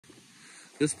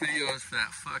This video is for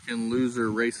that fucking loser,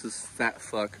 racist, fat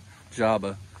fuck,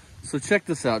 Jabba. So check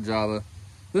this out, Jabba.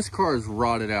 This car is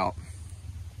rotted out.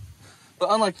 But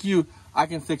unlike you, I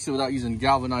can fix it without using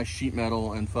galvanized sheet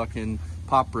metal and fucking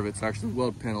pop rivets, actually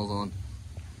weld panels on.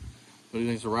 What do you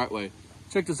think is the right way?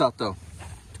 Check this out though.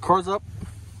 The car's up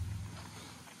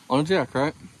on a jack,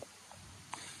 right?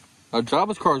 Now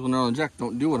Jabba's cars, when they're on a jack,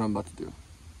 don't do what I'm about to do.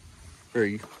 There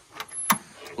you go.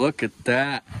 Look at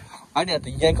that. I didn't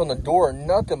have to yank on the door or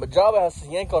nothing, but Jabba has to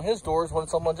yank on his doors when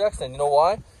it's on my jack stand. You know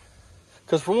why?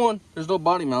 Because for one, there's no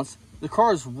body mounts. The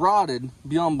car is rotted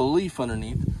beyond belief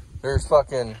underneath. There's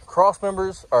fucking cross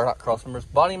members, or not cross members,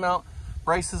 body mount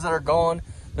braces that are gone.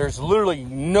 There's literally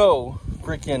no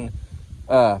freaking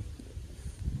body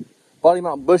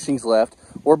mount bushings left,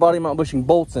 or body mount bushing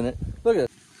bolts in it. Look at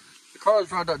it. The car is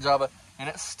rotted out, Jabba, and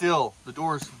it's still, the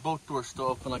doors, both doors still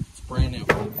open like it's brand new.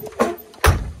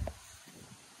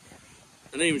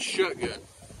 It ain't even shut good.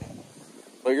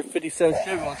 But your 57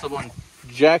 Chevy wants up on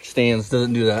jack stands,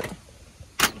 doesn't do that.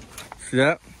 See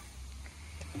that?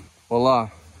 Voila.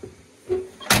 So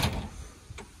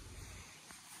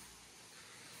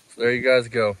there you guys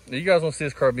go. If you guys want to see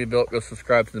this car be built, go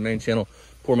subscribe to the main channel,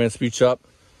 Poor Man Speed Shop.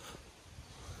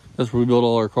 That's where we build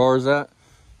all our cars at.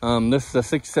 This is a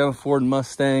 67 Ford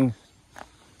Mustang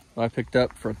I picked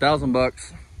up for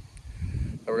 $1,000.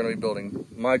 We're gonna be building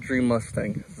my dream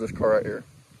Mustang. Is this car right here.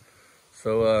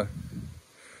 So,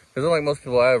 because unlike most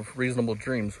people, I have reasonable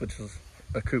dreams, which is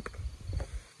a coupe.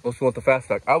 Most people want the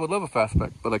fastback. I would love a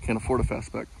fastback, but I can't afford a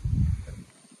fastback.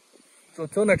 So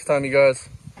until next time, you guys,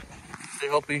 stay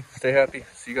healthy, stay happy.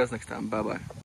 See you guys next time. Bye-bye.